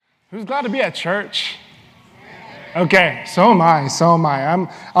Who's glad to be at church? Okay, so am I.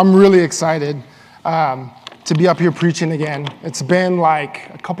 I'm really excited to be up here preaching again. It's been like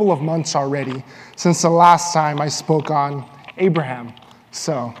a couple of months already since the last time I spoke on Abraham.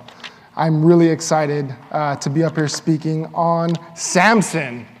 So I'm really excited to be up here speaking on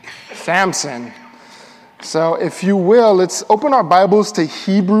Samson. So if you will, let's open our Bibles to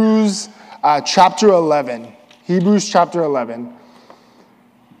Hebrews chapter 11. Hebrews chapter 11.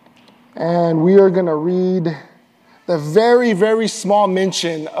 And we are going to read the very, very small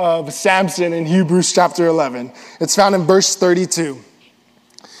mention of Samson in Hebrews chapter 11. It's found in verse 32.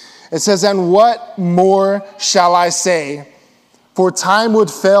 It says, "And what more shall I say? For time would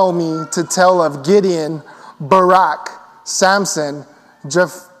fail me to tell of Gideon, Barak, Samson,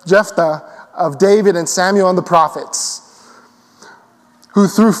 Jephthah, of David and Samuel and the prophets, who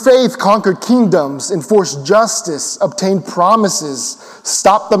through faith conquered kingdoms, enforced justice, obtained promises,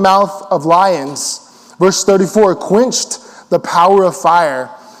 stopped the mouth of lions." Verse 34, "Quenched the power of fire,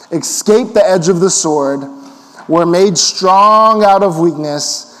 escaped the edge of the sword, were made strong out of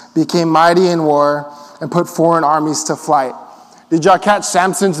weakness, became mighty in war, and put foreign armies to flight." Did y'all catch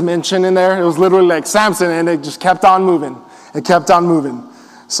Samson's mention in there? It was literally like Samson, and it just kept on moving. It kept on moving.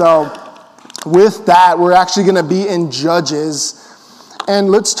 So with that, we're actually going to be in Judges. And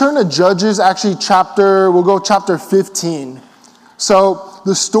let's turn to Judges, actually we'll go chapter 15. So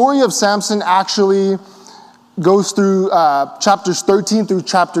the story of Samson actually goes through chapters 13 through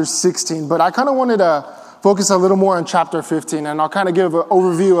chapter 16. But I kind of wanted to focus a little more on chapter 15. And I'll kind of give an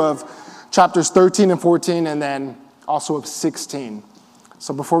overview of chapters 13 and 14 and then also of 16.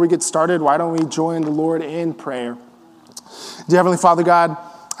 So before we get started, why don't we join the Lord in prayer? Dear Heavenly Father God,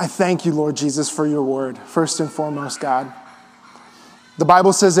 I thank you, Lord Jesus, for your word, first and foremost, God. The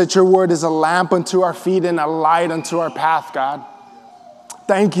Bible says that your word is a lamp unto our feet and a light unto our path, God.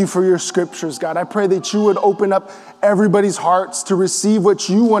 Thank you for your scriptures, God. I pray that you would open up everybody's hearts to receive what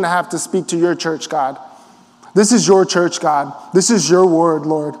you want to have to speak to your church, God. This is your church, God. This is your word,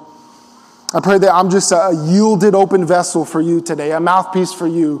 Lord. I pray that I'm just a yielded, open vessel for you today, a mouthpiece for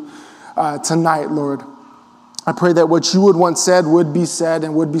you tonight, Lord. I pray that what you would want said would be said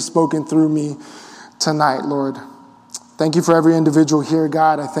and would be spoken through me tonight, Lord. Thank you for every individual here,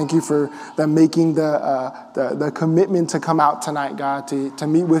 God. I thank you for them making the commitment to come out tonight, God, to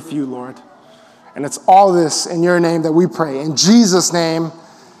meet with you, Lord. And it's all this in your name that we pray. In Jesus' name,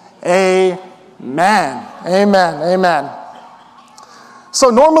 amen. Amen. So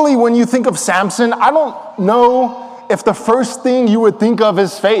normally when you think of Samson, I don't know if the first thing you would think of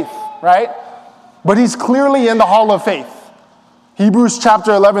is faith, right? But he's clearly in the hall of faith. Hebrews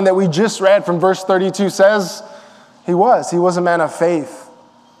chapter 11 that we just read from verse 32 says he was a man of faith.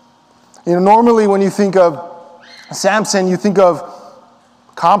 You know, normally when you think of Samson, you think of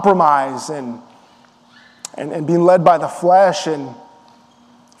compromise and being led by the flesh and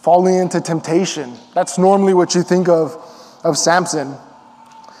falling into temptation. That's normally what you think of Samson.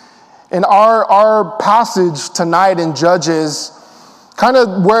 In our passage tonight in Judges, kind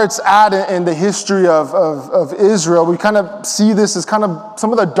of where it's at in the history of Israel, we kind of see this as kind of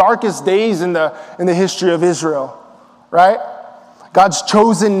some of the darkest days in the history of Israel, right? God's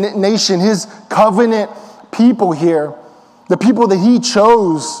chosen nation, his covenant people here, the people that he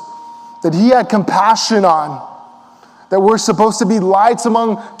chose, that he had compassion on, that we're supposed to be lights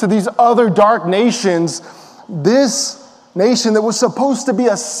to these other dark nations. This nation that was supposed to be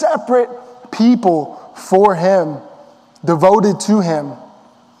a separate people for him, devoted to him.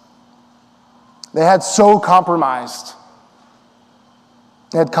 They had so compromised.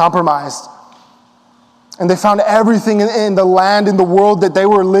 And they found everything in the land, in the world that they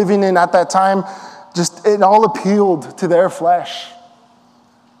were living in at that time, it all appealed to their flesh.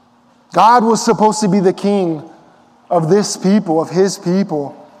 God was supposed to be the king of this people, of his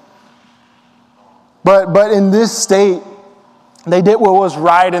people. But in this state, they did what was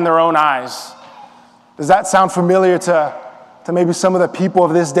right in their own eyes. Does that sound familiar to maybe some of the people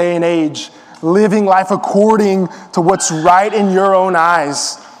of this day and age? Living life according to what's right in your own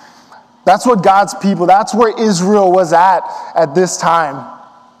eyes. That's what God's people, that's where Israel was at this time.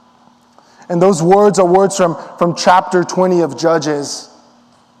 And those words are words from chapter 20 of Judges.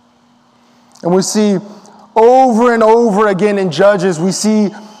 And we see over and over again in Judges, we see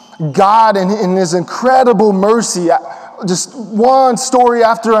God in his incredible mercy, just one story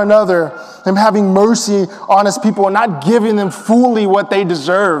after another, him having mercy on his people and not giving them fully what they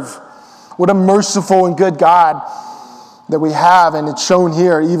deserve. What a merciful and good God that we have, and it's shown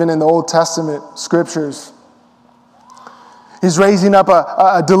here even in the Old Testament scriptures. He's raising up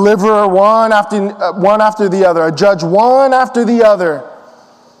a deliverer one after the other, a judge one after the other.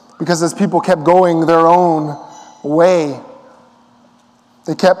 because his people kept going their own way.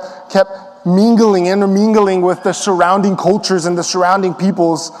 They kept intermingling with the surrounding cultures and the surrounding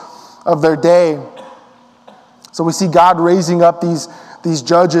peoples of their day. So we see God raising up these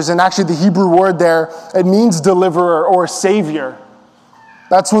judges. And actually the Hebrew word there, it means deliverer or savior.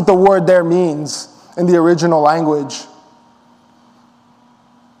 That's what the word there means in the original language.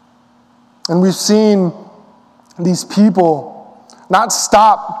 And we've seen these people not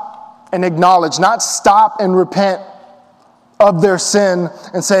stop and acknowledge, not stop and repent of their sin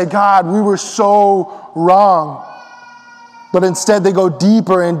and say, God, we were so wrong. But instead they go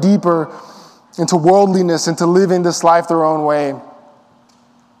deeper and deeper into worldliness, into living this life their own way.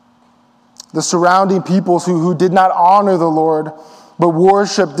 The surrounding peoples who did not honor the Lord, but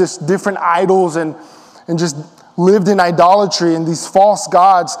worshiped this different idols and just lived in idolatry and these false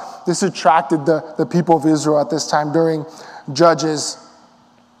gods, this attracted the people of Israel at this time during Judges.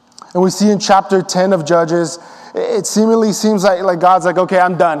 And we see in chapter 10 of Judges, it seemingly seems like God's like, okay,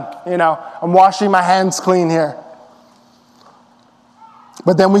 I'm done. I'm washing my hands clean here.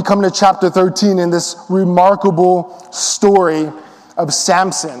 But then we come to chapter 13 in this remarkable story of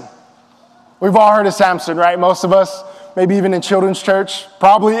Samson. We've all heard of Samson, right? Most of us, maybe even in children's church,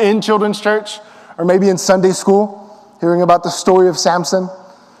 probably in children's church, or maybe in Sunday school, hearing about the story of Samson,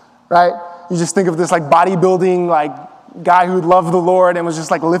 right? You just think of this like bodybuilding, like guy who loved the Lord and was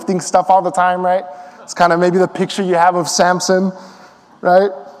just like lifting stuff all the time, right? It's kind of maybe the picture you have of Samson, right?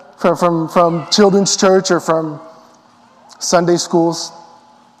 From children's church or from Sunday schools.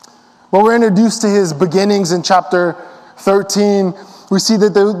 But we're introduced to his beginnings in chapter 13. We see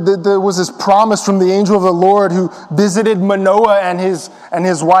that there was this promise from the angel of the Lord who visited Manoah and his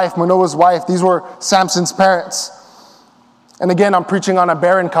wife, Manoah's wife. These were Samson's parents. And again, I'm preaching on a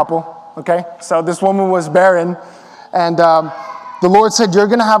barren couple, okay? So this woman was barren. And the Lord said, you're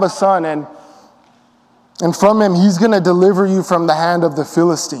going to have a son, and from him, he's going to deliver you from the hand of the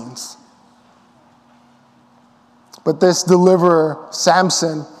Philistines. But this deliverer,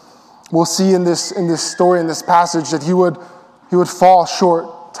 Samson, we'll see in this story, in this passage, that he would fall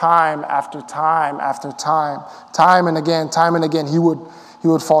short time after time after time. Time and again, he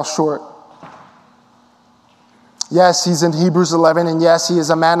would fall short. Yes, he's in Hebrews 11, and yes, he is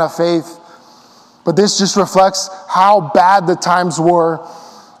a man of faith. But this just reflects how bad the times were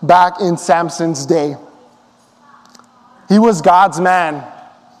back in Samson's day. He was God's man.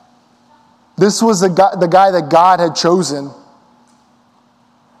 This was the guy that God had chosen.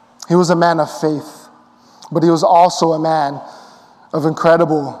 He was a man of faith, but he was also a man of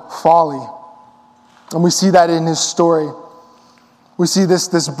incredible folly. And we see that in his story. We see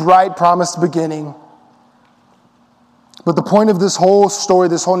this bright, promised beginning. But the point of this whole story,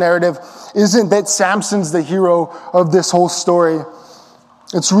 this whole narrative, isn't that Samson's the hero of this whole story.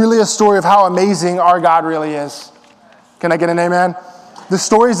 It's really a story of how amazing our God really is. Can I get an amen? The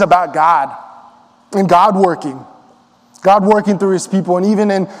story is about God and God working through his people, and even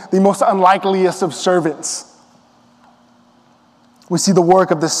in the most unlikeliest of servants. We see the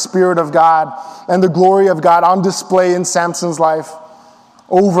work of the Spirit of God and the glory of God on display in Samson's life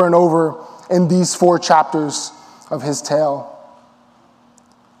over and over in these 4 chapters of his tale.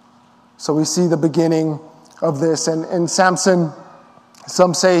 So we see the beginning of this. And Samson,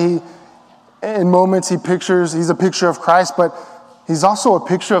 some say in moments he's a picture of Christ, but he's also a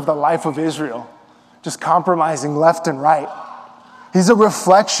picture of the life of Israel, just compromising left and right. He's a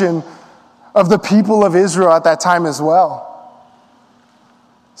reflection of the people of Israel at that time as well.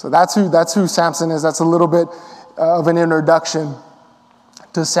 So that's who Samson is. That's a little bit of an introduction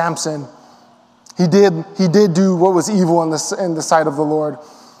to Samson. He did do what was evil in the sight of the Lord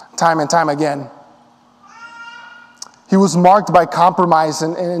time and time again. He was marked by compromise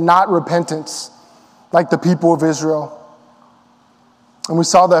and not repentance, like the people of Israel. And we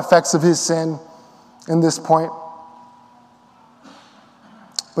saw the effects of his sin in this point.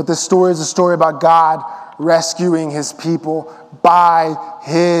 But this story is a story about God rescuing his people by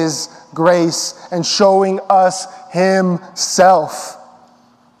his grace and showing us himself.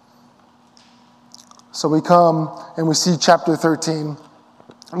 So we come and we see chapter 13.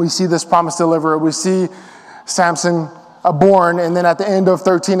 We see this promised deliverer. We see Samson born, and then at the end of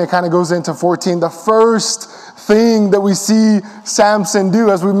 13, it kind of goes into 14. The first thing that we see Samson do,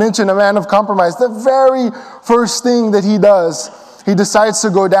 as we mentioned, a man of compromise, the very first thing that he does, he decides to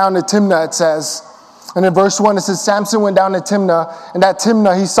go down to Timnah, it says. And in verse 1, it says, Samson went down to Timnah, and at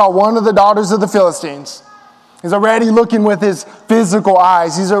Timnah he saw one of the daughters of the Philistines. He's already looking with his physical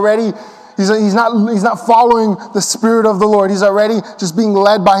eyes. He's not following the Spirit of the Lord. He's already just being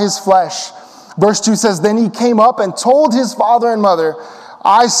led by his flesh. Verse 2 says, then he came up and told his father and mother,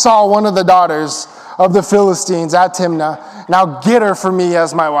 I saw one of the daughters of the Philistines at Timnah. Now get her for me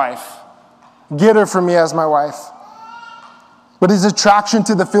as my wife. Get her for me as my wife. But his attraction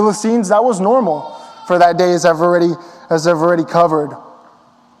to the Philistines, that was normal for that day, as I've already covered.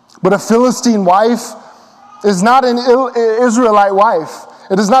 But a Philistine wife is not an Israelite wife.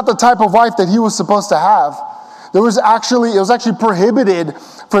 It is not the type of wife that he was supposed to have. It was actually prohibited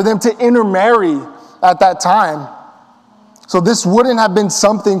for them to intermarry at that time. So this wouldn't have been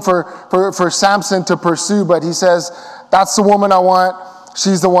something for Samson to pursue, but he says, that's the woman I want.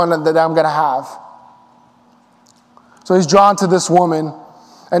 She's the one that I'm going to have. So he's drawn to this woman.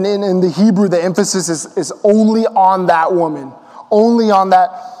 And in the Hebrew, the emphasis is only on that woman. Only on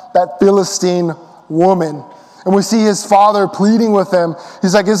that Philistine woman. And we see his father pleading with him.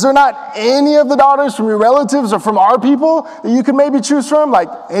 He's like, is there not any of the daughters from your relatives or from our people that you could maybe choose from? Like,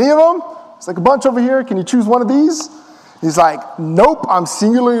 any of them? It's like a bunch over here. Can you choose one of these? He's like, nope, I'm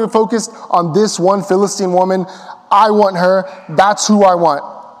singularly focused on this one Philistine woman. I want her. That's who I want.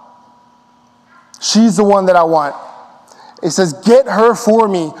 She's the one that I want. It says, get her for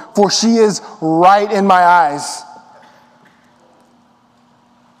me, for she is right in my eyes.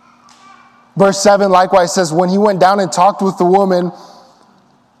 Verse 7 likewise says, when he went down and talked with the woman,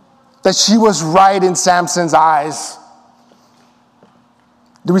 that she was right in Samson's eyes.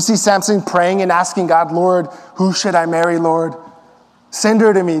 Do we see Samson praying and asking God, Lord, who should I marry, Lord? Send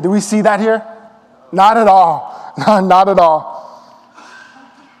her to me. Do we see that here? Not at all. Not at all.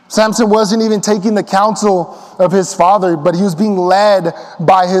 Samson wasn't even taking the counsel of his father, but he was being led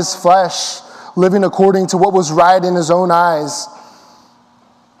by his flesh, living according to what was right in his own eyes.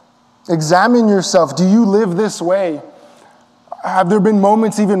 Examine yourself. Do you live this way? Have there been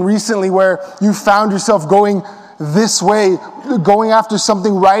moments even recently where you found yourself going this way, going after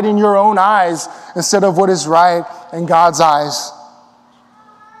something right in your own eyes instead of what is right in God's eyes?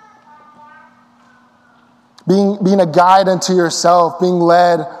 Being a guide unto yourself, being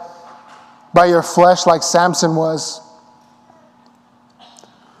led by your flesh like Samson was.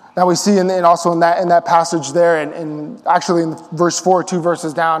 Now we see also in that passage there, and actually in verse 4, 2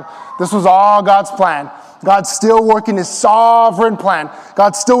 verses down, this was all God's plan. God's still working his sovereign plan.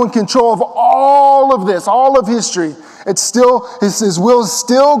 God's still in control of all of this, all of history. It's still, his will is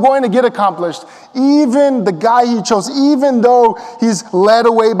still going to get accomplished. Even the guy he chose, even though he's led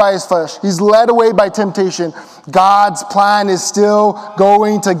away by his flesh, he's led away by temptation, God's plan is still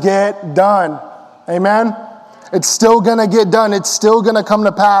going to get done. Amen? It's still going to get done. It's still going to come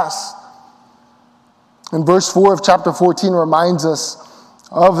to pass. And verse 4 of chapter 14 reminds us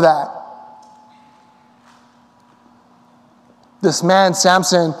of that. This man,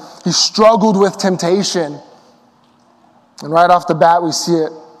 Samson, he struggled with temptation. And right off the bat, we see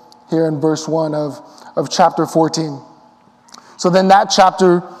it here in verse 1 of chapter 14. So then that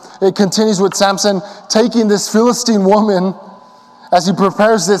chapter, it continues with Samson taking this Philistine woman as he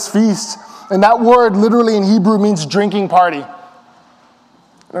prepares this feast. And that word literally in Hebrew means drinking party.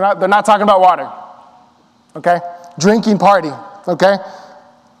 They're not talking about water. Okay? Drinking party. Okay?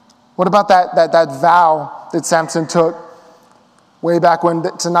 What about that vow that Samson took way back when,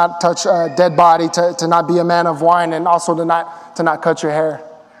 to not touch a dead body, to not be a man of wine, and also to not cut your hair,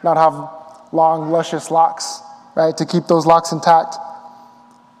 not have long, luscious locks, right? To keep those locks intact.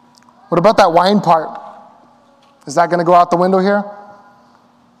 What about that wine part? Is that going to go out the window here?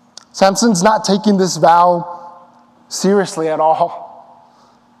 Samson's not taking this vow seriously at all.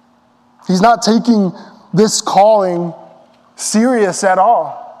 He's not taking this calling serious at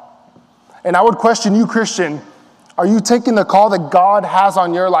all. And I would question you, Christian, are you taking the call that God has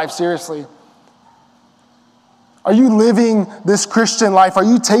on your life seriously? Are you living this Christian life? Are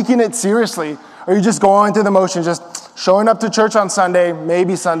you taking it seriously? Or are you just going through the motions, just showing up to church on Sunday,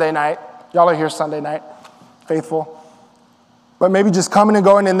 maybe Sunday night? Y'all are here Sunday night, faithful. But maybe just coming and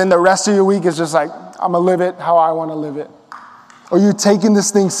going, and then the rest of your week is just like, I'm going to live it how I want to live it. Or you're taking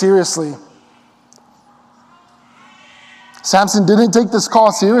this thing seriously. Samson didn't take this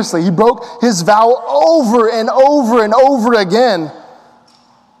call seriously. He broke his vow over and over and over again.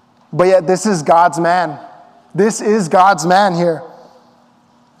 But yet this is God's man. This is God's man here.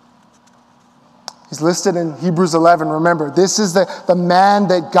 He's listed in Hebrews 11. Remember, this is the man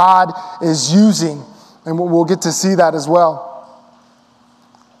that God is using. And we'll get to see that as well.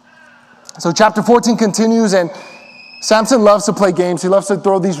 So chapter 14 continues, and Samson loves to play games. He loves to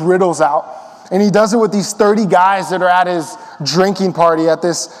throw these riddles out. And he does it with these 30 guys that are at his drinking party at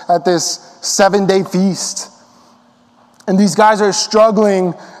this 7-day feast. And these guys are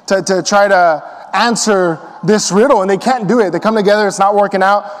struggling to try to answer this riddle, and they can't do it. They come together, it's not working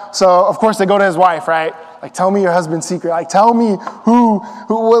out. So, of course, they go to his wife, right? Like, tell me your husband's secret. Like, tell me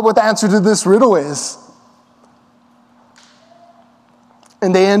what the answer to this riddle is.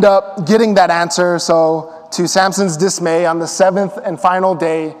 And they end up getting that answer. So to Samson's dismay, on the seventh and final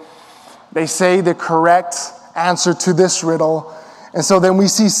day, they say the correct answer to this riddle. And so then we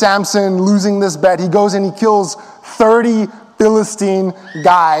see Samson losing this bet. He goes and he kills 30 Philistine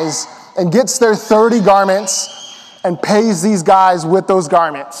guys and gets their 30 garments and pays these guys with those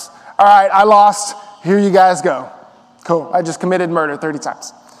garments. All right, I lost. Here you guys go. Cool. I just committed murder 30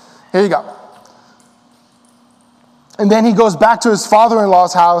 times. Here you go. And then he goes back to his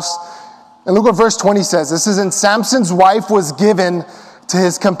father-in-law's house. And look what verse 20 says. This is, and Samson's wife was given to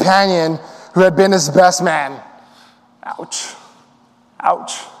his companion who had been his best man. Ouch.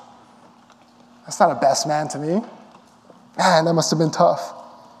 Ouch. That's not a best man to me. Man, that must have been tough.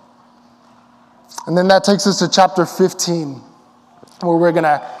 And then that takes us to chapter 15, where we're going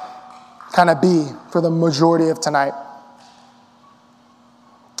to kind of be for the majority of tonight.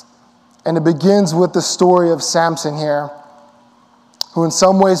 And it begins with the story of Samson here, who in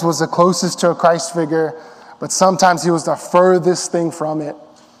some ways was the closest to a Christ figure, but sometimes he was the furthest thing from it.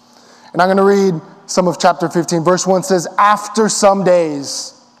 And I'm going to read some of chapter 15. Verse 1 says, after some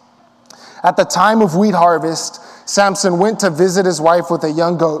days, at the time of wheat harvest, Samson went to visit his wife with a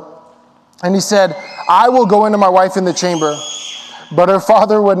young goat. And he said, I will go into my wife in the chamber. But her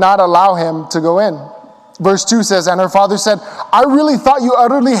father would not allow him to go in. Verse 2 says, and her father said, I really thought you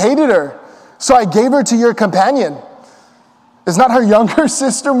utterly hated her, so I gave her to your companion. Is not her younger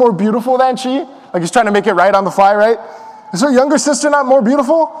sister more beautiful than she? Like he's trying to make it right on the fly, right? Is her younger sister not more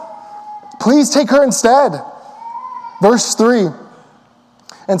beautiful? Please take her instead. Verse 3,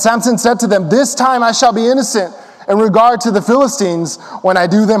 and Samson said to them, this time I shall be innocent in regard to the Philistines when I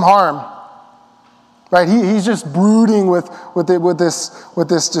do them harm. Right? He's just brooding with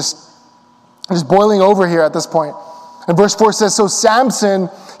this just boiling over here at this point. And verse 4 says, so Samson,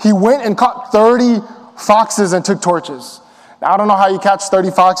 he went and caught 30 foxes and took torches. Now, I don't know how you catch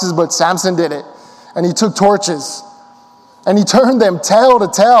 30 foxes, but Samson did it. And he took torches. And he turned them tail to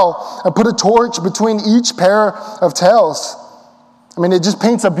tail and put a torch between each pair of tails. I mean, it just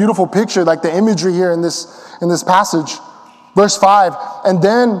paints a beautiful picture, like the imagery here in this passage. Verse 5, and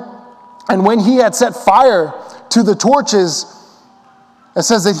when he had set fire to the torches, it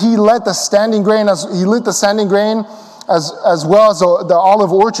says that he lit the standing grain as well as the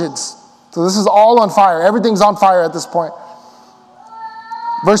olive orchards. So this is all on fire. Everything's on fire at this point.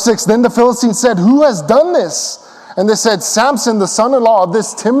 Verse 6, then the Philistines said, who has done this? And they said, Samson, the son-in-law of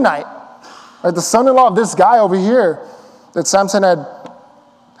this Timnite. Right, the son-in-law of this guy over here that Samson had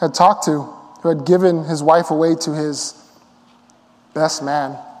talked to, who had given his wife away to his best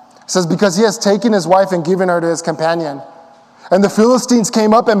man. It says, because he has taken his wife and given her to his companion. And the Philistines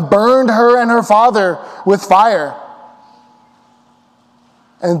came up and burned her and her father with fire.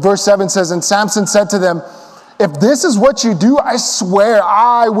 And verse 7 says, and Samson said to them, if this is what you do, I swear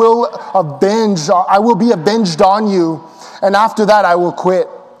I will be avenged on you. And after that, I will quit.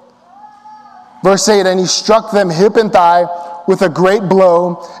 Verse 8, and he struck them hip and thigh with a great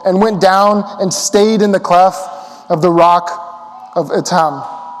blow and went down and stayed in the cleft of the rock of Etam.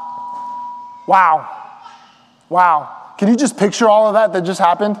 Wow. Wow. Can you just picture all of that just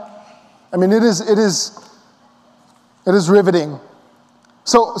happened? I mean, it is riveting.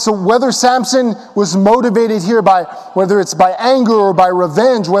 So whether Samson was motivated here by, whether it's by anger or by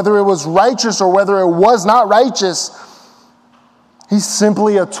revenge, whether it was righteous or whether it was not righteous, he's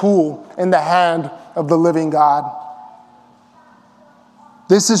simply a tool in the hand of the living God.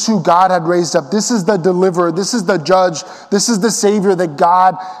 This is who God had raised up. This is the deliverer. This is the judge. This is the Savior that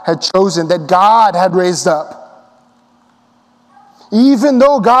God had chosen, that God had raised up. Even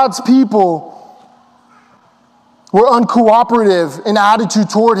though God's people were uncooperative in attitude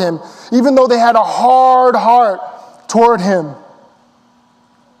toward him, even though they had a hard heart toward him,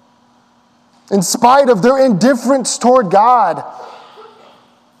 in spite of their indifference toward God,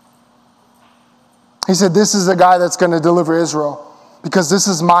 he said, this is the guy that's going to deliver Israel, because this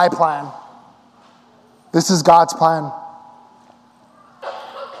is my plan. This is God's plan.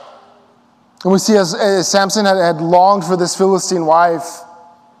 And we see as Samson had longed for this Philistine wife,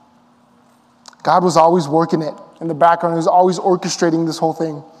 God was always working it in the background. He was always orchestrating this whole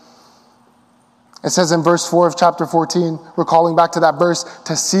thing. It says in verse 4 of chapter 14, we're calling back to that verse,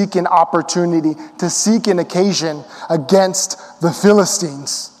 to seek an opportunity, to seek an occasion against the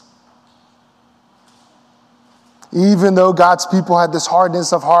Philistines. Even though God's people had this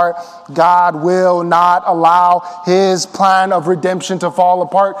hardness of heart, God will not allow his plan of redemption to fall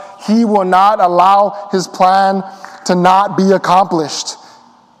apart. He will not allow his plan to not be accomplished.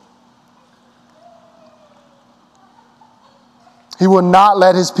 He will not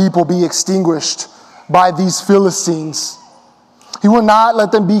let his people be extinguished by these Philistines. He will not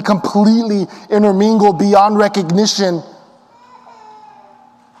let them be completely intermingled beyond recognition.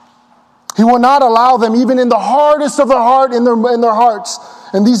 He will not allow them, even in the hardest of their heart, in their hearts,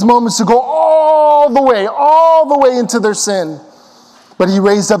 in these moments, to go all the way into their sin. But he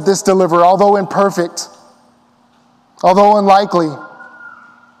raised up this deliverer, although imperfect, although unlikely,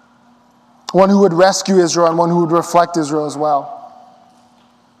 one who would rescue Israel and one who would reflect Israel as well.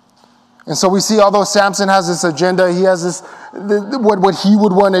 And so we see, although Samson has this agenda, he has this, what he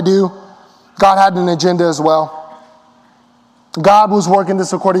would want to do, God had an agenda as well. God was working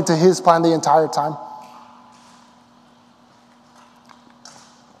this according to his plan the entire time.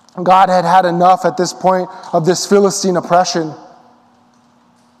 God had had enough at this point of this Philistine oppression.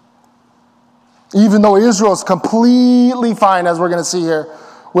 Even though Israel is completely fine, as we're going to see here,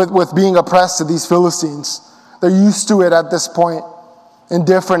 with being oppressed to these Philistines. They're used to it at this point,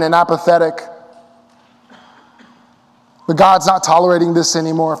 indifferent and apathetic. But God's not tolerating this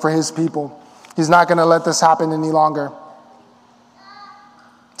anymore for his people. He's not going to let this happen any longer.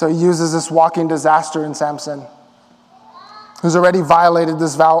 So he uses this walking disaster in Samson, who's already violated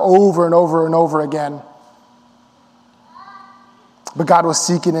this vow over and over and over again. But God was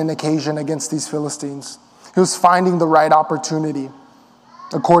seeking an occasion against these Philistines. He was finding the right opportunity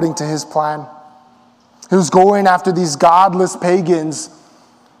according to his plan. He was going after these godless pagans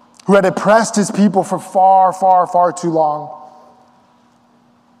who had oppressed his people for far, far, far too long.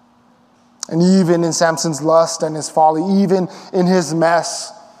 And even in Samson's lust and his folly, even in his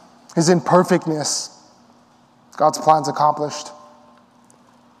mess, his imperfectness, God's plan's accomplished.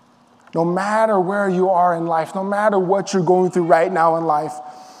 No matter where you are in life, no matter what you're going through right now in life,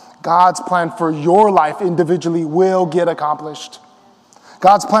 God's plan for your life individually will get accomplished.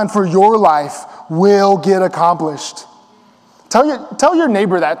 God's plan for your life will get accomplished. Tell your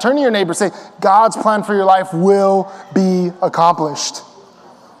neighbor that. Turn to your neighbor, say, God's plan for your life will be accomplished.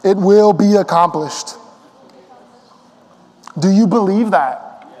 It will be accomplished. Do you believe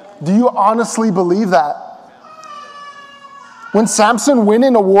that? Do you honestly believe that? When Samson went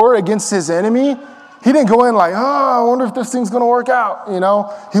in a war against his enemy, he didn't go in like, I wonder if this thing's going to work out.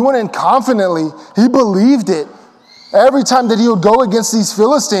 He went in confidently. He believed it. Every time that he would go against these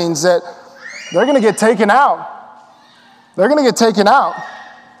Philistines, that they're going to get taken out. They're going to get taken out.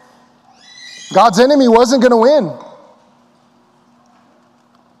 God's enemy wasn't going to win.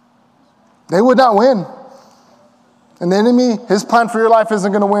 They would not win. And the enemy, his plan for your life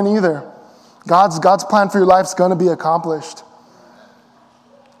isn't going to win either. God's plan for your life is going to be accomplished.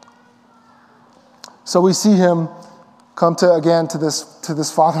 So we see him come to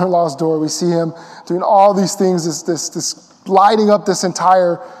this father-in-law's door. We see him doing all these things, this lighting up this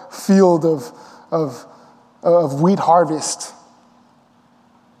entire field of wheat harvest.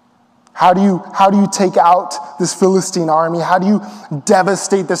 How do you take out this Philistine army? How do you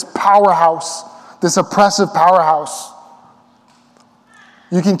devastate this powerhouse, this oppressive powerhouse?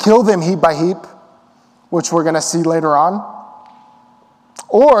 You can kill them heap by heap, which we're going to see later on.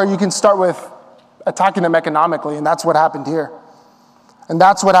 Or you can start with attacking them economically, and that's what happened here. And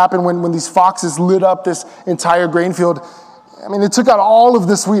that's what happened when these foxes lit up this entire grain field. I mean, it took out all of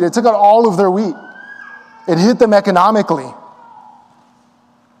this wheat. It took out all of their wheat. It hit them economically.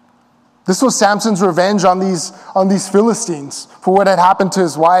 This was Samson's revenge on these Philistines for what had happened to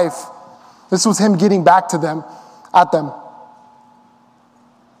his wife. This was him getting back to them, at them.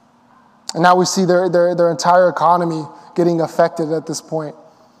 And now we see their entire economy getting affected at this point.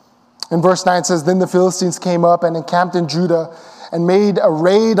 In verse 9 it says, Then the Philistines came up and encamped in Judah and made a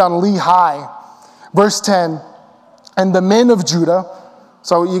raid on Lehi. Verse 10, and the men of Judah,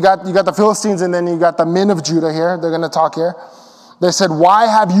 so you got the Philistines and then you got the men of Judah here. They're going to talk here. They said, Why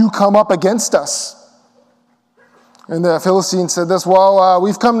have you come up against us? And the Philistines said this,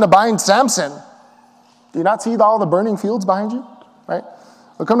 we've come to bind Samson. Do you not see all the burning fields behind you? Right?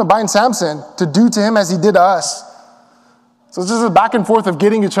 We've come to bind Samson to do to him as he did to us. So it's just a back and forth of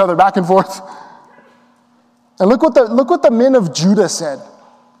getting each other back and forth. And look what the men of Judah said.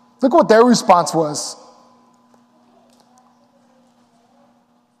 Look what their response was.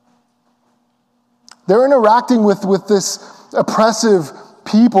 They're interacting with this oppressive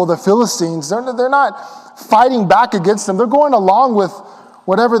people, the Philistines. They're not fighting back against them. They're going along with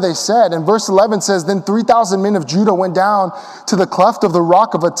whatever they said. And verse 11 says, Then 3,000 men of Judah went down to the cleft of the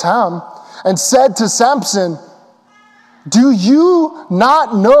rock of Etam and said to Samson, Do you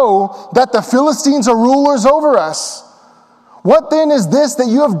not know that the Philistines are rulers over us? What then is this that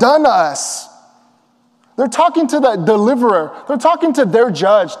you have done to us? They're talking to the deliverer. They're talking to their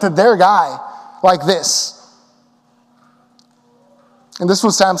judge, to their guy, like this. And this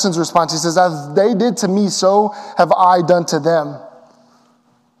was Samson's response. He says, as they did to me, so have I done to them.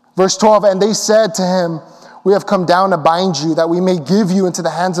 Verse 12, and they said to him, we have come down to bind you, that we may give you into the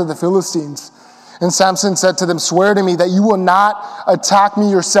hands of the Philistines. And Samson said to them, swear to me that you will not attack me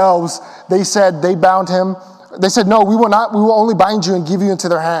yourselves. They said, they bound him. They said, no, we will not. We will only bind you and give you into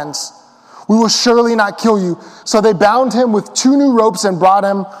their hands. We will surely not kill you. So they bound him with 2 new ropes and brought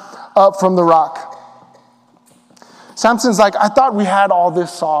him up from the rock. Samson's like, I thought we had all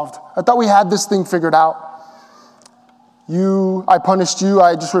this solved. I thought we had this thing figured out. I punished you.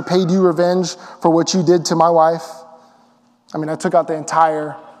 I just repaid you revenge for what you did to my wife. I mean, I took out the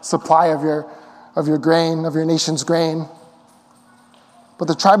entire supply of your grain, of your nation's grain. But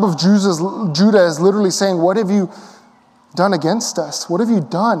the tribe of Judah is literally saying, what have you done against us? What have you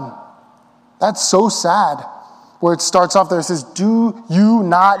done? That's so sad. Where it starts off there, it says, do you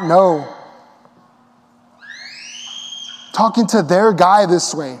not know? Talking to their guy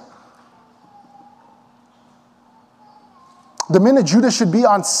this way. The men of Judah should be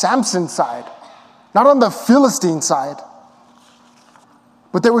on Samson's side, not on the Philistine side.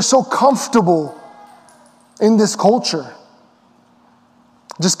 But they were so comfortable in this culture,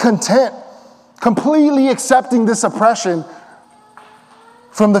 just content, completely accepting this oppression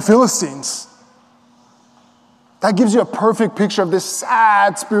from the Philistines. That gives you a perfect picture of this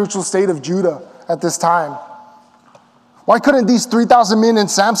sad spiritual state of Judah at this time. Why couldn't these 3,000 men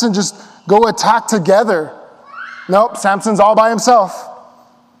and Samson just go attack together? Nope, Samson's all by himself.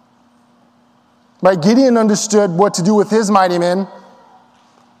 Right? Gideon understood what to do with his mighty men,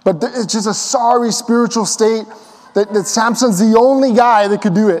 but it's just a sorry spiritual state that Samson's the only guy that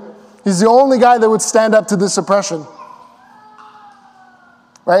could do it. He's the only guy that would stand up to this oppression.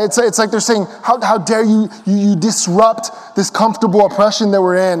 Right? It's like they're saying, how dare you disrupt this comfortable oppression that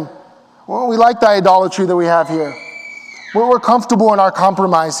we're in? Well, we like the idolatry that we have here. We're comfortable in our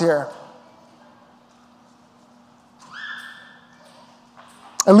compromise here.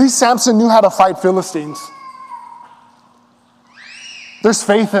 At least Samson knew how to fight Philistines. There's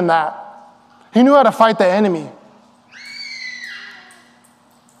faith in that. He knew how to fight the enemy.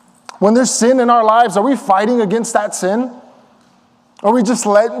 When there's sin in our lives, are we fighting against that sin? Are we just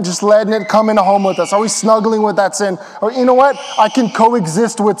letting it come into home with us? Are we snuggling with that sin? Or you know what? I can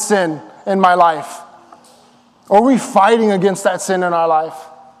coexist with sin in my life. Are we fighting against that sin in our life?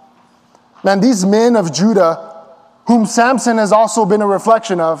 Man, these men of Judah, whom Samson has also been a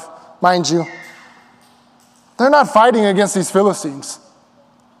reflection of, mind you, they're not fighting against these Philistines.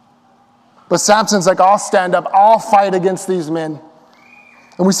 But Samson's like, I'll stand up, I'll fight against these men.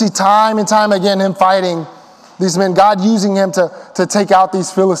 And we see time and time again him fighting these men, God using him to take out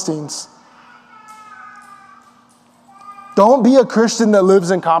these Philistines. Don't be a Christian that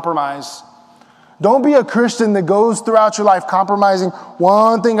lives in compromise. Don't be a Christian that goes throughout your life compromising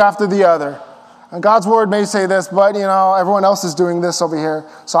one thing after the other. And God's word may say this, but everyone else is doing this over here,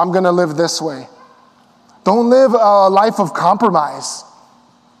 so I'm going to live this way. Don't live a life of compromise.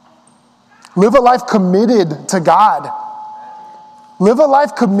 Live a life committed to God. Live a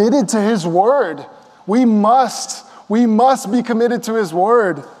life committed to His word. We must be committed to His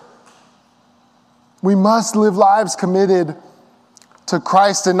word. We must live lives committed to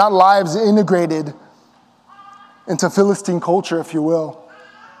Christ and not lives integrated into Philistine culture, if you will.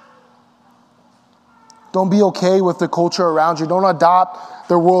 Don't be okay with the culture around you. Don't adopt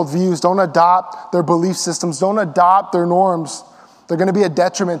their worldviews. Don't adopt their belief systems. Don't adopt their norms. They're going to be a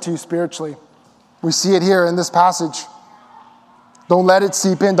detriment to you spiritually. We see it here in this passage. Don't let it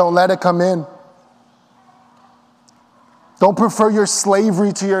seep in. Don't let it come in. Don't prefer your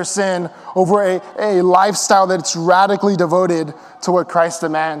slavery to your sin over a lifestyle that's radically devoted to what Christ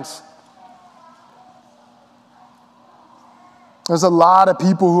demands. There's a lot of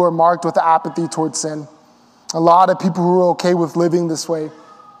people who are marked with apathy towards sin. A lot of people who are okay with living this way,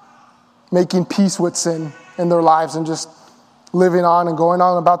 making peace with sin in their lives and just living on and going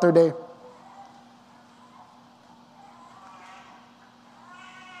on about their day.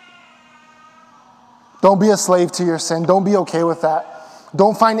 Don't be a slave to your sin. Don't be okay with that.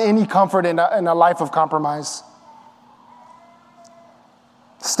 Don't find any comfort in a life of compromise.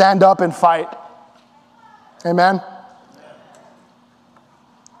 Stand up and fight. Amen?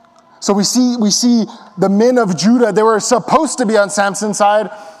 So we see the men of Judah, they were supposed to be on Samson's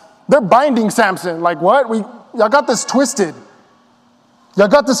side. They're binding Samson. Like, what? Y'all got this twisted. Y'all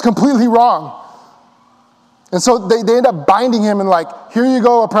got this completely wrong. And so they end up binding him and like, here you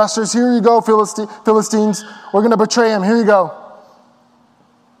go, oppressors. Here you go, Philistines. We're going to betray him. Here you go.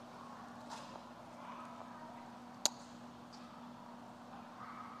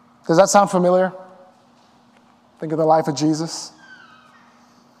 Does that sound familiar? Think of the life of Jesus.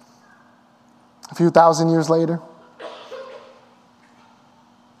 a few thousand years later,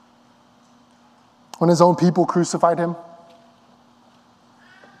 when his own people crucified him,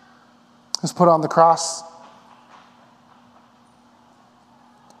 he was put on the cross.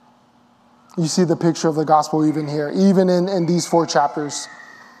 You see the picture of the gospel even here, even in these 4 chapters.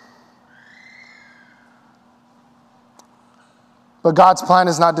 But God's plan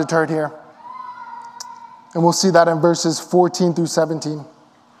is not deterred here. And we'll see that in verses 14 through 17.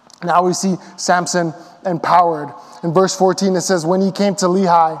 Now we see Samson empowered. In verse 14 it says, when he came to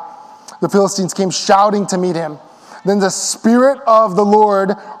Lehi, the Philistines came shouting to meet him. Then the Spirit of the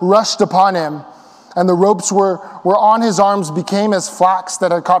Lord rushed upon him, and the ropes were on his arms became as flax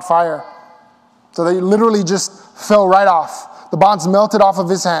that had caught fire. So they literally just fell right off. The bonds melted off of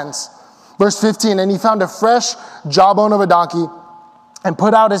his hands. Verse 15, and he found a fresh jawbone of a donkey and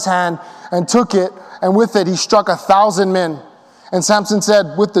put out his hand and took it, and with it he struck 1,000 men. And Samson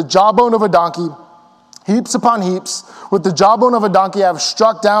said, with the jawbone of a donkey, heaps upon heaps, with the jawbone of a donkey I have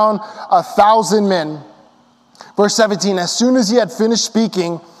struck down 1,000 men. Verse 17, as soon as he had finished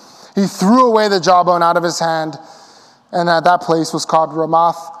speaking, he threw away the jawbone out of his hand, and at that place was called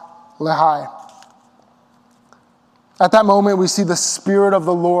Ramath Lehi. At that moment, we see the Spirit of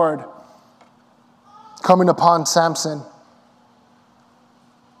the Lord coming upon Samson.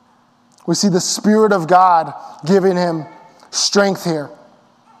 We see the Spirit of God giving him strength here.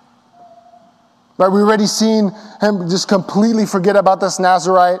 Right, we've already seen him just completely forget about this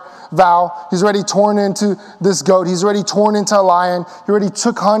Nazirite vow. He's already torn into this goat. He's already torn into a lion. He already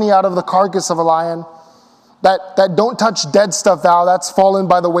took honey out of the carcass of a lion. That don't touch dead stuff vow, that's fallen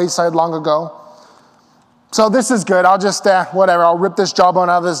by the wayside long ago. So this is good. I'll just, whatever, I'll rip this jawbone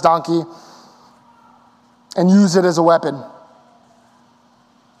out of this donkey and use it as a weapon.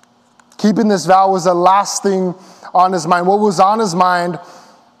 Keeping this vow was the last thing on his mind. What was on his mind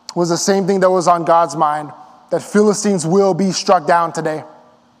was the same thing that was on God's mind, that Philistines will be struck down today.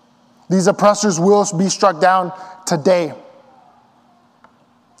 These oppressors will be struck down today.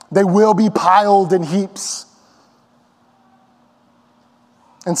 They will be piled in heaps.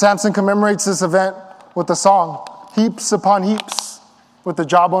 And Samson commemorates this event with the song, heaps upon heaps, with the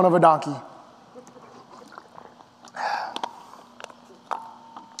jawbone of a donkey.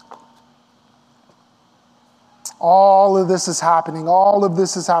 All of this is happening. All of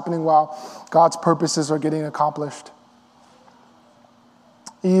this is happening while God's purposes are getting accomplished.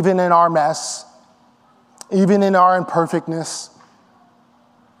 Even in our mess, even in our imperfectness,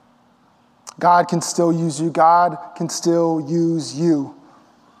 God can still use you. God can still use you.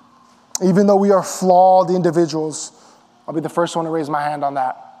 Even though we are flawed individuals, I'll be the first one to raise my hand on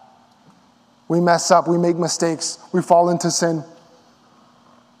that. We mess up, we make mistakes, we fall into sin.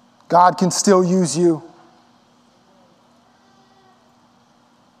 God can still use you.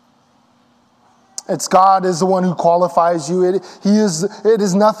 It's God is the one who qualifies you. It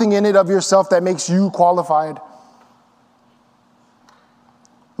is nothing in it of yourself that makes you qualified.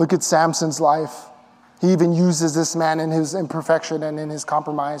 Look at Samson's life. He even uses this man in his imperfection and in his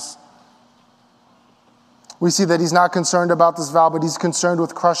compromise. We see that he's not concerned about this vow, but he's concerned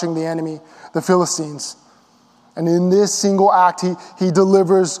with crushing the enemy, the Philistines. And in this single act, he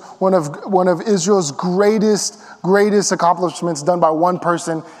delivers one of Israel's greatest accomplishments done by one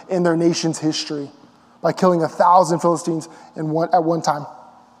person in their nation's history, by killing 1,000 Philistines at one time.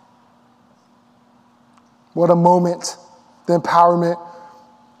 What a moment, the empowerment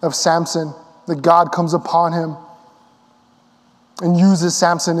of Samson, that God comes upon him and uses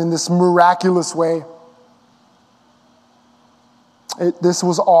Samson in this miraculous way. This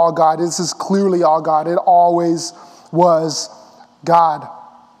was all God. This is clearly all God. It always was God.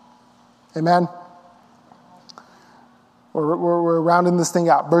 Amen? We're rounding this thing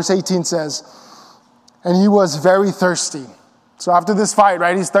out. Verse 18 says, and he was very thirsty. So after this fight,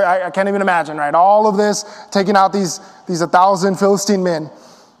 right, I can't even imagine, right? All of this, taking out these 1,000 Philistine men.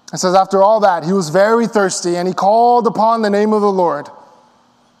 It says, after all that, he was very thirsty, and he called upon the name of the Lord.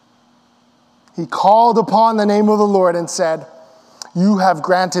 He called upon the name of the Lord and said, you have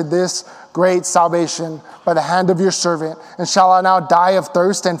granted this great salvation by the hand of your servant, and shall I now die of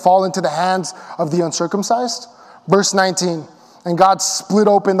thirst and fall into the hands of the uncircumcised? Verse 19, and God split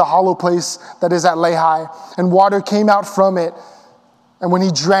open the hollow place that is at Lehi, and water came out from it. And when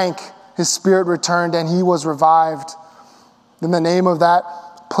he drank, his spirit returned, and he was revived. Then the name of that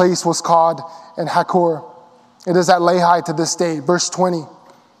place was called En-Hakkore. It is at Lehi to this day. Verse 20,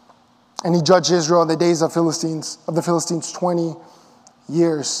 and he judged Israel in the days of the Philistines 20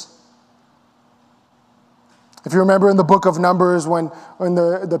 years. If you remember in the book of Numbers, when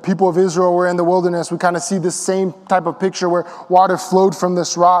the people of Israel were in the wilderness, we kind of see this same type of picture where water flowed from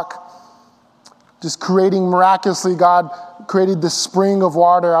this rock. Just creating miraculously, God created this spring of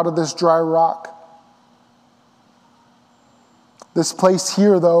water out of this dry rock. This place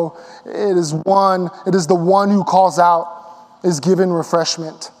here, though, it is the one who calls out is given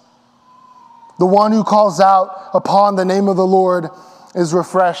refreshment. The one who calls out upon the name of the Lord is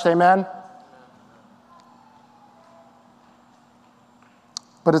refreshed. Amen?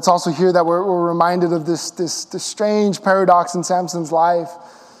 But it's also here that we're reminded of this strange paradox in Samson's life.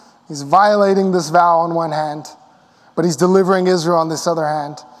 He's violating this vow on one hand, but he's delivering Israel on this other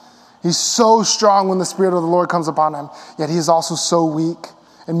hand. He's so strong when the Spirit of the Lord comes upon him, yet he is also so weak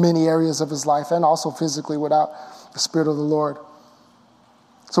in many areas of his life and also physically without the Spirit of the Lord.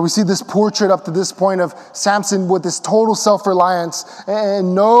 So we see this portrait up to this point of Samson with this total self-reliance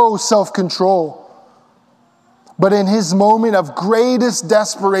and no self-control. But in his moment of greatest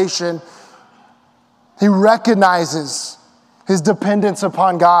desperation, he recognizes his dependence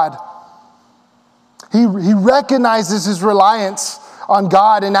upon God. He recognizes his reliance on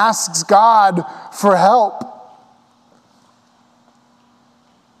God and asks God for help.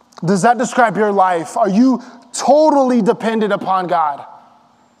 Does that describe your life? Are you totally dependent upon God?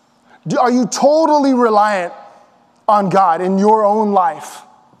 Are you totally reliant on God in your own life?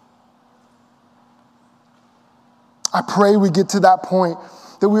 I pray we get to that point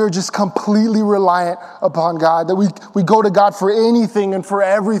that we are just completely reliant upon God, that we go to God for anything and for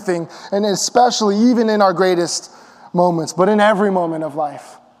everything, and especially even in our greatest moments, but in every moment of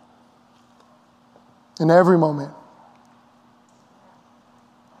life. In every moment.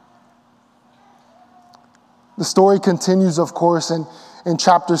 The story continues, of course, in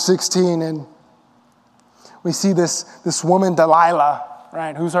chapter 16, and we see this woman, Delilah,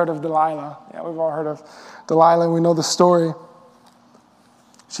 right? Who's heard of Delilah? Yeah, we've all heard of Delilah, and we know the story.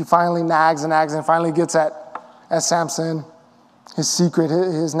 She finally nags and finally gets at Samson, his secret,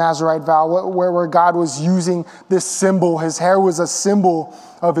 his Nazirite vow, where God was using this symbol. His hair was a symbol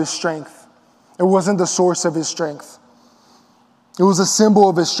of his strength. It wasn't the source of his strength. It was a symbol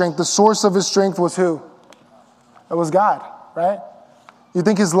of his strength. The source of his strength was who? It was God, right? You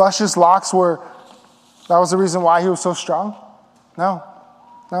think his luscious locks that was the reason why he was so strong? No,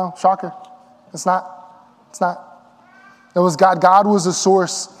 shocker. It's not. It was God. God was the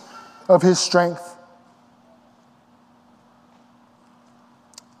source of his strength.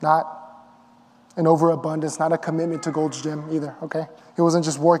 Not an overabundance, not a commitment to Gold's Gym either, okay? He wasn't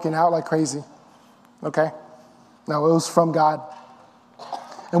just working out like crazy, okay? No, it was from God.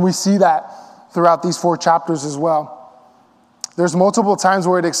 And we see that throughout these 4 chapters as well. There's multiple times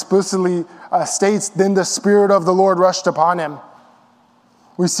where it explicitly states, then the Spirit of the Lord rushed upon him.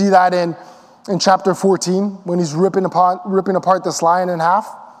 We see that in chapter 14, when he's ripping apart this lion in half.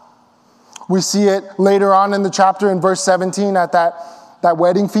 We see it later on in the chapter in verse 17 at that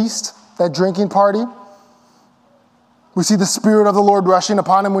wedding feast, that drinking party. We see the Spirit of the Lord rushing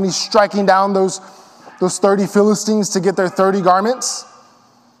upon him when he's striking down those 30 Philistines to get their 30 garments.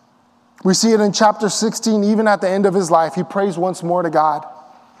 We see it in chapter 16, even at the end of his life. He prays once more to God.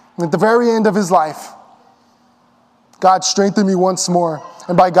 And at the very end of his life, God strengthened me once more.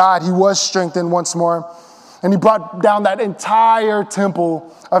 And by God, he was strengthened once more. And he brought down that entire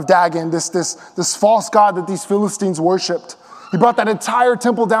temple of Dagon, this false god that these Philistines worshipped. He brought that entire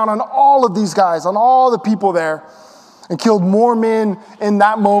temple down on all of these guys, on all the people there, and killed more men in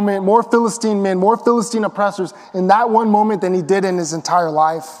that moment, more Philistine men, more Philistine oppressors in that one moment than he did in his entire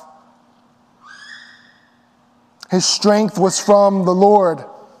life. His strength was from the Lord.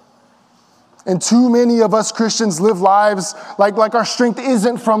 And too many of us Christians live lives like our strength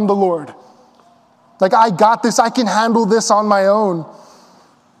isn't from the Lord. Like, I got this, I can handle this on my own.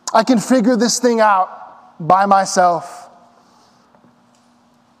 I can figure this thing out by myself.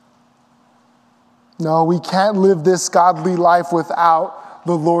 No, we can't live this godly life without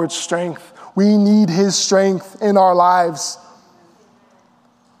the Lord's strength. We need his strength in our lives.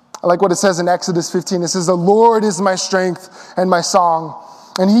 I like what it says in Exodus 15. It says, the Lord is my strength and my song,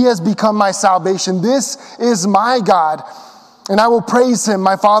 and he has become my salvation. This is my God, and I will praise him,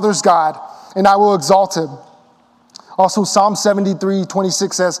 my Father's God, and I will exalt him. Also, Psalm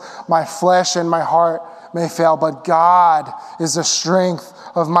 73:26 says, my flesh and my heart may fail, but God is the strength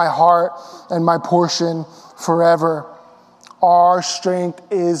of my heart and my portion forever. Our strength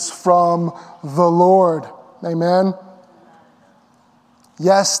is from the Lord. Amen.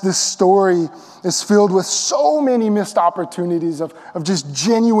 Yes, this story is filled with so many missed opportunities of just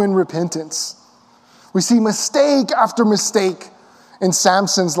genuine repentance. We see mistake after mistake in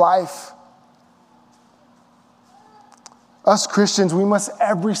Samson's life. Us Christians, we must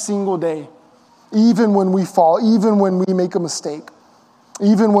every single day, even when we fall, even when we make a mistake,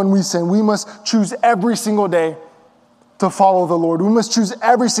 Even when we sin, we must choose every single day to follow the Lord. We must choose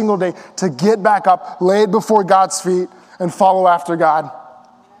every single day to get back up, lay it before God's feet, and follow after God.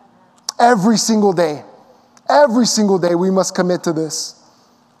 Every single day we must commit to this.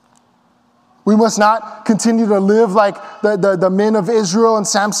 We must not continue to live like the men of Israel in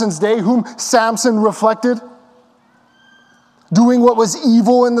Samson's day, whom Samson reflected, doing what was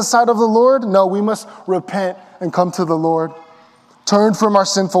evil in the sight of the Lord. No, we must repent and come to the Lord. Turn from our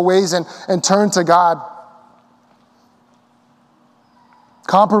sinful ways and turn to God.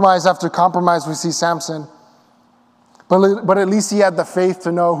 Compromise after compromise, we see Samson. But at least he had the faith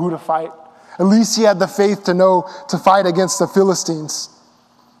to know who to fight. At least he had the faith to know to fight against the Philistines,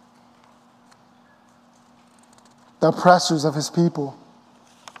 the oppressors of his people.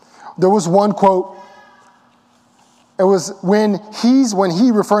 There was one quote. It was when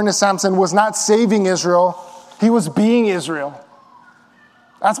he, referring to Samson, was not saving Israel, he was being Israel.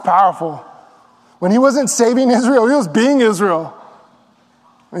 That's powerful. When he wasn't saving Israel, he was being Israel.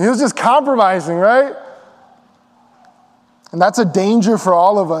 He was just compromising, right? And that's a danger for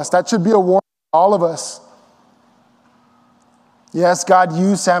all of us. That should be a warning for all of us. Yes, God,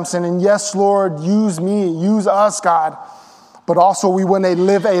 use Samson. And yes, Lord, use me. Use us, God. But also we want to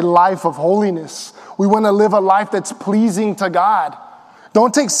live a life of holiness. We want to live a life that's pleasing to God.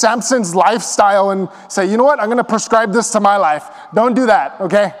 Don't take Samson's lifestyle and say, you know what, I'm going to prescribe this to my life. Don't do that,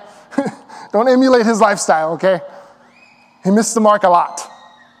 okay? Don't emulate his lifestyle, okay? He missed the mark a lot.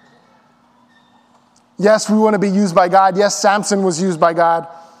 Yes, we want to be used by God. Yes, Samson was used by God.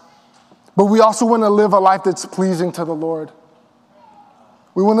 But we also want to live a life that's pleasing to the Lord.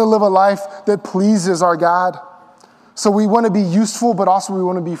 We want to live a life that pleases our God. So we want to be useful, but also we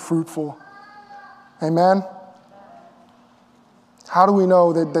want to be fruitful. Amen? How do we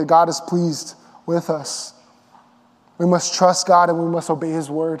know that God is pleased with us? We must trust God and we must obey His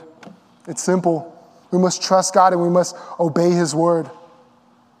word. It's simple. We must trust God and we must obey His word.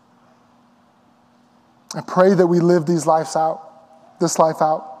 I pray that we live this life out.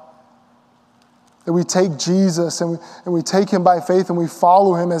 That we take Jesus and we take Him by faith and we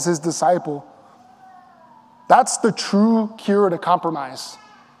follow Him as His disciple. That's the true cure to compromise.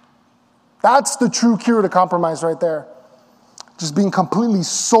 That's the true cure to compromise right there. Just being completely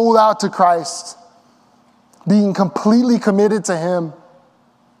sold out to Christ. Being completely committed to Him.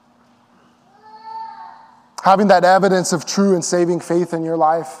 Having that evidence of true and saving faith in your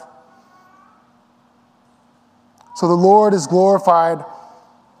life. So the Lord is glorified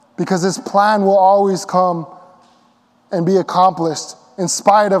because His plan will always come and be accomplished in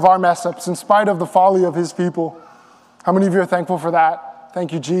spite of our mess ups, in spite of the folly of His people. How many of you are thankful for that?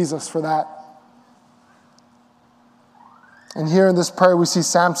 Thank you, Jesus, for that. And here in this prayer, we see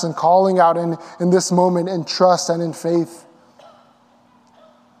Samson calling out in this moment in trust and in faith.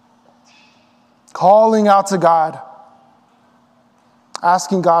 Calling out to God.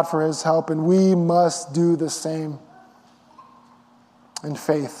 Asking God for His help, and we must do the same in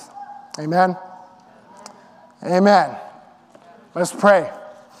faith. Amen? Amen. Let's pray.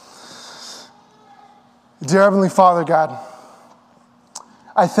 Dear Heavenly Father, God,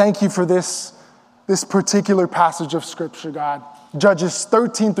 I thank You for this particular passage of Scripture, God. Judges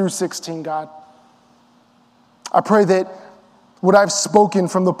 13 through 16, God. I pray that what I've spoken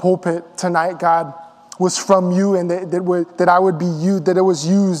from the pulpit tonight, God, was from You, and that I would be used, that I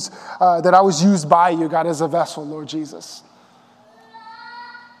was used by You, God, as a vessel, Lord Jesus.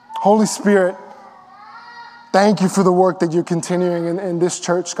 Holy Spirit, thank You for the work that You're continuing in this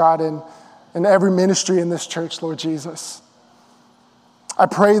church, God, and in every ministry in this church, Lord Jesus. I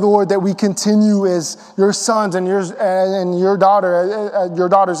pray, Lord, that we continue as Your sons and your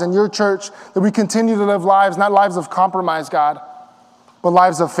daughters and Your church, that we continue to live lives, not lives of compromise, God, but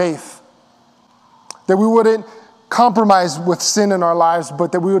lives of faith. That we wouldn't compromise with sin in our lives,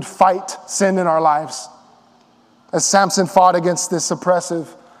 but that we would fight sin in our lives. As Samson fought against this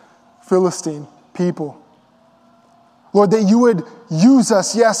oppressive Philistine people. Lord, that You would use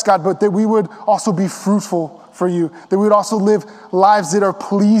us, yes, God, but that we would also be fruitful for You. That we would also live lives that are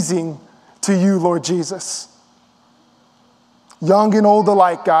pleasing to You, Lord Jesus. Young and old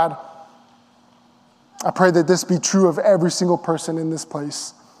alike, God. I pray that this be true of every single person in this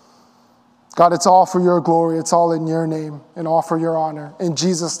place. God, it's all for Your glory. It's all in Your name and all for Your honor. In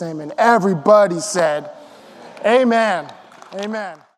Jesus' name. And everybody said, amen. Amen.